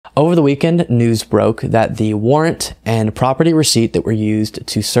over the weekend, news broke that the warrant and property receipt that were used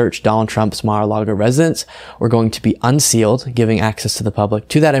to search Donald Trump's Mar-A-Lago residence were going to be unsealed, giving access to the public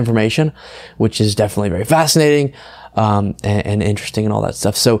to that information, which is definitely very fascinating and interesting and all that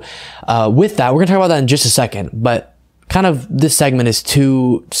stuff. So with that, we're going to talk about that in just a second, but kind of this segment is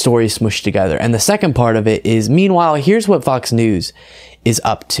two stories smushed together. And the second part of it is, meanwhile, here's what Fox News is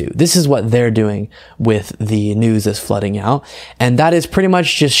up to. This is what they're doing with the news that's flooding out. And that is pretty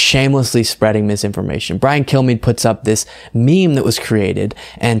much just shamelessly spreading misinformation. Brian Kilmeade puts up this meme that was created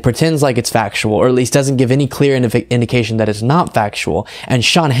and pretends like it's factual, or at least doesn't give any clear indication that it's not factual. And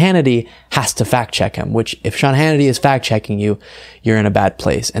Sean Hannity has to fact check him, which if Sean Hannity is fact checking you, you're in a bad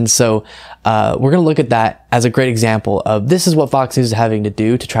place. And so we're going to look at that as a great example of this is what Fox News is having to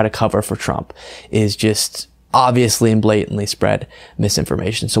do to try to cover for Trump, is just obviously and blatantly spread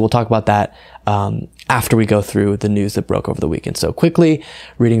misinformation. So we'll talk about that after we go through the news that broke over the weekend. So quickly,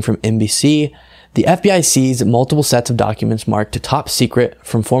 reading from NBC, the FBI seized multiple sets of documents marked top secret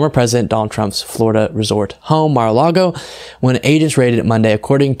from former President Donald Trump's Florida resort home, Mar-a-Lago, when agents raided it Monday,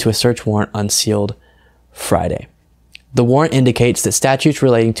 according to a search warrant unsealed Friday. The warrant indicates that statutes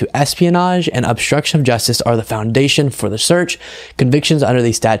relating to espionage and obstruction of justice are the foundation for the search. Convictions under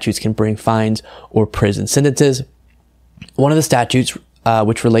these statutes can bring fines or prison sentences. One of the statutes,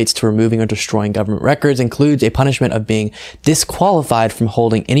 which relates to removing or destroying government records, includes a punishment of being disqualified from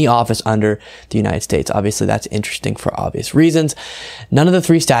holding any office under the United States. Obviously, that's interesting for obvious reasons. None of the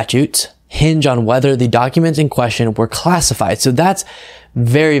three statutes hinge on whether the documents in question were classified. So that's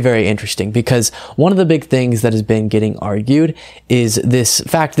very, very interesting, because one of the big things that has been getting argued is this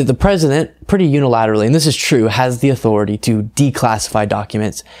fact that the president, pretty unilaterally, and this is true, has the authority to declassify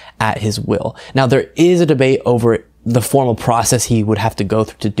documents at his will. Now, there is a debate over the formal process he would have to go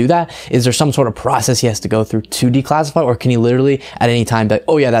through to do that. Is there some sort of process he has to go through to declassify, or can he literally at any time be like,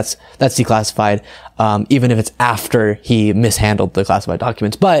 oh yeah, that's declassified, even if it's after he mishandled the classified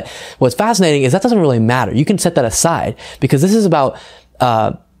documents? But what's fascinating is that doesn't really matter. You can set that aside, because this is about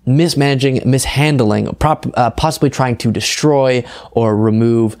mismanaging, mishandling, possibly trying to destroy or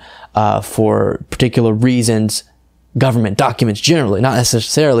remove for particular reasons government documents generally, not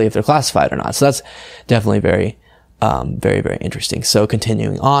necessarily if they're classified or not. So that's definitely very, very interesting. So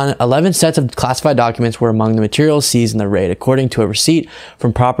continuing on, 11 sets of classified documents were among the materials seized in the raid, according to a receipt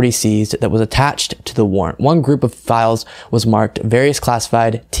from property seized that was attached to the warrant. One group of files was marked various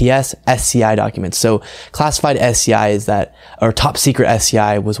classified TS SCI documents. So classified SCI is that, or top secret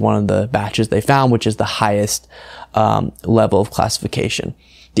SCI was one of the batches they found, which is the highest level of classification.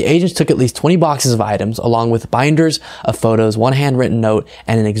 The agents took at least 20 boxes of items, along with binders of photos, one handwritten note,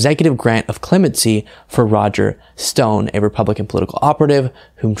 and an executive grant of clemency for Roger Stone, a Republican political operative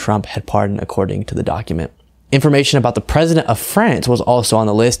whom Trump had pardoned, according to the document. Information about the president of France was also on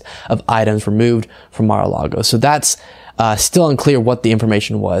the list of items removed from Mar-a-Lago. So that's still unclear what the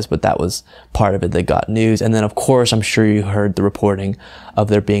information was, but that was part of it that got news. And then, of course, I'm sure you heard the reporting of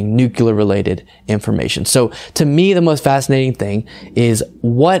there being nuclear-related information. So to me, the most fascinating thing is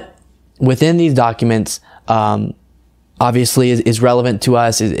what within these documents obviously is relevant to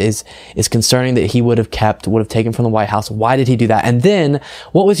us, is concerning that he would have taken from the White House. Why did he do that? And then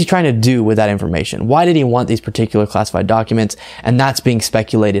what was he trying to do with that information? Why did he want these particular classified documents? And that's being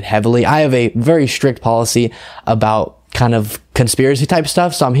speculated heavily. I have a very strict policy about kind of conspiracy type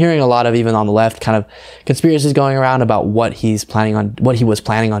stuff. So I'm hearing a lot of, even on the left, kind of conspiracies going around about what he was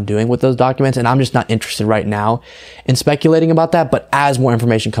planning on doing with those documents. And I'm just not interested right now in speculating about that. But as more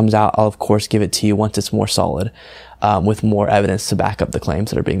information comes out, I'll of course give it to you once it's more solid, with more evidence to back up the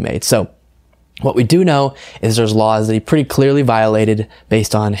claims that are being made. So what we do know is there's laws that he pretty clearly violated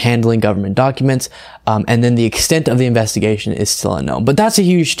based on handling government documents. And then the extent of the investigation is still unknown. But that's a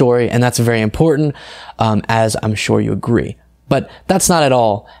huge story, and that's very important, as I'm sure you agree. But that's not at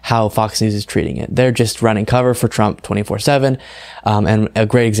all how Fox News is treating it. They're just running cover for Trump 24/7. And a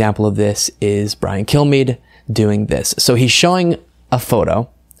great example of this is Brian Kilmeade doing this. So he's showing a photo.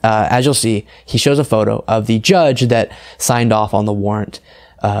 As you'll see, he shows a photo of the judge that signed off on the warrant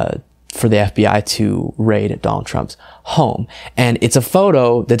for the FBI to raid Donald Trump's home. And it's a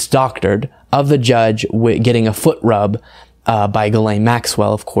photo that's doctored of the judge getting a foot rub by Ghislaine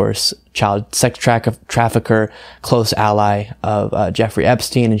Maxwell, of course, child sex trafficker, close ally of Jeffrey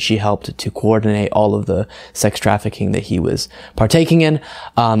Epstein, and she helped to coordinate all of the sex trafficking that he was partaking in.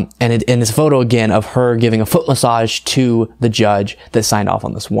 And it's a photo, again, of her giving a foot massage to the judge that signed off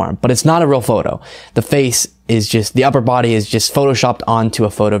on this warrant. But it's not a real photo. The face is just, the upper body is just photoshopped onto a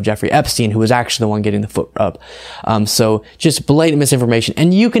photo of Jeffrey Epstein, who was actually the one getting the foot rub. So just blatant misinformation.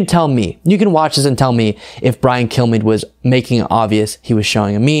 And you can tell me, you can watch this and tell me if Brian Kilmeade was making it obvious he was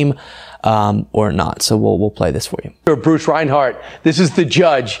showing a meme or not. So we'll play this for you. Bruce Reinhart, this is the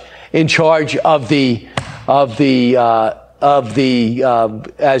judge in charge of the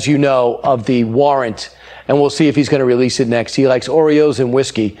as you know, of the warrant. And we'll see if he's going to release it next. He likes Oreos and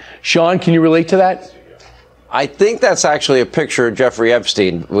whiskey. Sean, can you relate to that? I think that's actually a picture of Jeffrey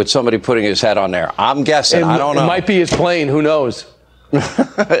Epstein with somebody putting his head on there. I'm guessing. I don't know. It might be his plane. Who knows?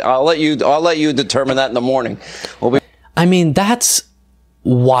 I'll let you determine that in the morning. I mean, that's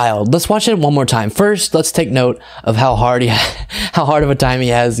wild. Let's watch it one more time. First, let's take note of how hard of a time he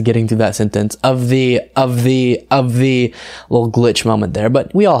has getting through that sentence of the little glitch moment there.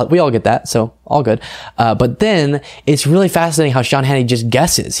 But we all get that, so all good. But then it's really fascinating how Sean Hannity just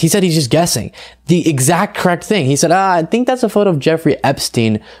guesses. He said he's just guessing the exact correct thing. He said, I think that's a photo of Jeffrey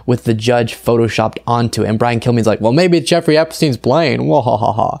Epstein with the judge photoshopped onto it. And Brian Kilmeade's like, well, maybe it's Jeffrey Epstein's plane. Whoa, ha,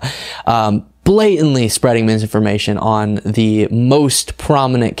 ha, ha. Blatantly spreading misinformation on the most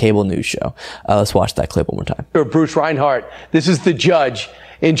prominent cable news show. Let's watch that clip one more time. Bruce Reinhart, this is the judge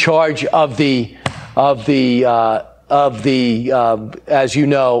in charge of the as you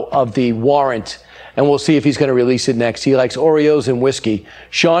know, of the warrant. And we'll see if he's going to release it next. He likes Oreos and whiskey.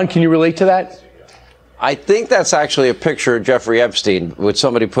 Sean, can you relate to that? I think that's actually a picture of Jeffrey Epstein with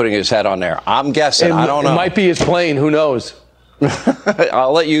somebody putting his head on there. I'm guessing. I don't know. It might be his plane. Who knows?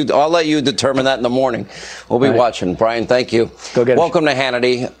 I'll let you determine that in the morning. We'll be watching. Brian, thank you. Go get it. Welcome to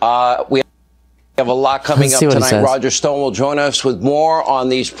Hannity. We have a lot coming up tonight. Roger Stone will join us with more on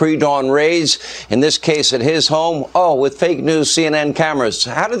these pre-dawn raids. In this case, at his home. Oh, with fake news CNN cameras.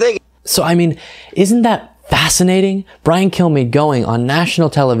 How did they? So, I mean, isn't that fascinating? Brian Kilmeade going on national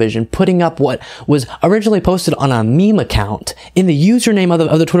television, putting up what was originally posted on a meme account. In the username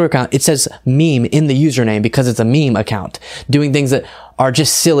of the Twitter account, it says meme in the username because it's a meme account. Doing things that are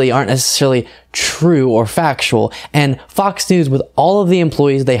just silly, aren't necessarily true or factual. And Fox News, with all of the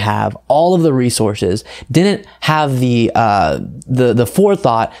employees they have, all of the resources, didn't have the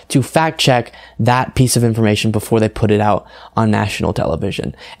forethought to fact check that piece of information before they put it out on national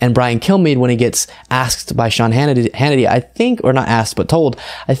television. And Brian Kilmeade, when he gets asked by Sean Hannity, I think, or not asked, but told,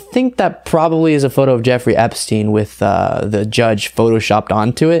 I think that probably is a photo of Jeffrey Epstein with the judge photoshopped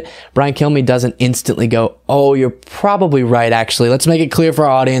onto it. Brian Kilmeade doesn't instantly go, oh, you're probably right, actually. Let's make it clear for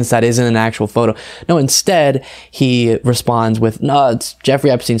our audience that isn't an actual photo. No, instead, he responds with, no, it's Jeffrey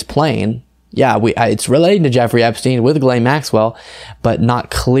Epstein's plane. Yeah, it's relating to Jeffrey Epstein with Ghislaine Maxwell, but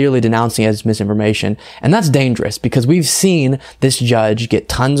not clearly denouncing it as misinformation. And that's dangerous because we've seen this judge get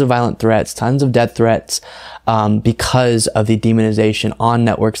tons of violent threats, tons of death threats, because of the demonization on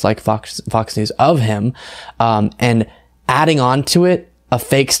networks like Fox News of him, and adding on to it a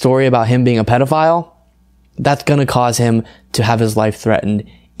fake story about him being a pedophile. That's going to cause him to have his life threatened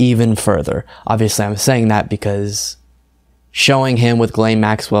even further. Obviously, I'm saying that because showing him with Ghislaine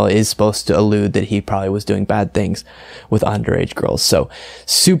Maxwell is supposed to allude that he probably was doing bad things with underage girls. So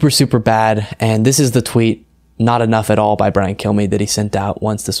super, super bad. And this is the tweet, not enough at all, by Brian Kilmeade that he sent out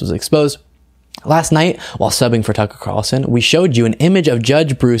once this was exposed. Last night, while subbing for Tucker Carlson, we showed you an image of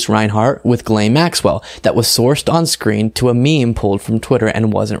Judge Bruce Reinhart with Ghislaine Maxwell that was sourced on screen to a meme pulled from Twitter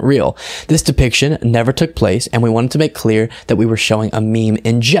and wasn't real. This depiction never took place, and we wanted to make clear that we were showing a meme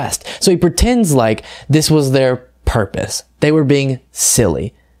in jest. So he pretends like this was their purpose. They were being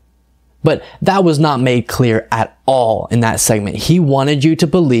silly. But that was not made clear at all in that segment. He wanted you to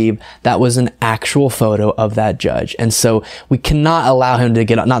believe that was an actual photo of that judge. And so we cannot allow him to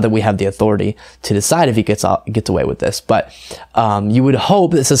get, not that we have the authority to decide if he gets away with this, but you would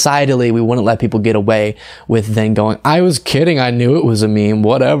hope that societally we wouldn't let people get away with then going, I was kidding, I knew it was a meme,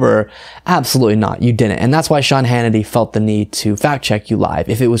 whatever. Absolutely not. You didn't. And that's why Sean Hannity felt the need to fact check you live.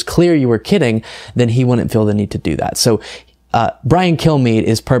 If it was clear you were kidding, then he wouldn't feel the need to do that. So Brian Kilmeade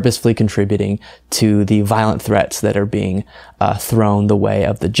is purposefully contributing to the violent threats that are being thrown the way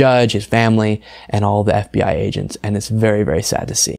of the judge, his family, and all the FBI agents. And it's very, very sad to see.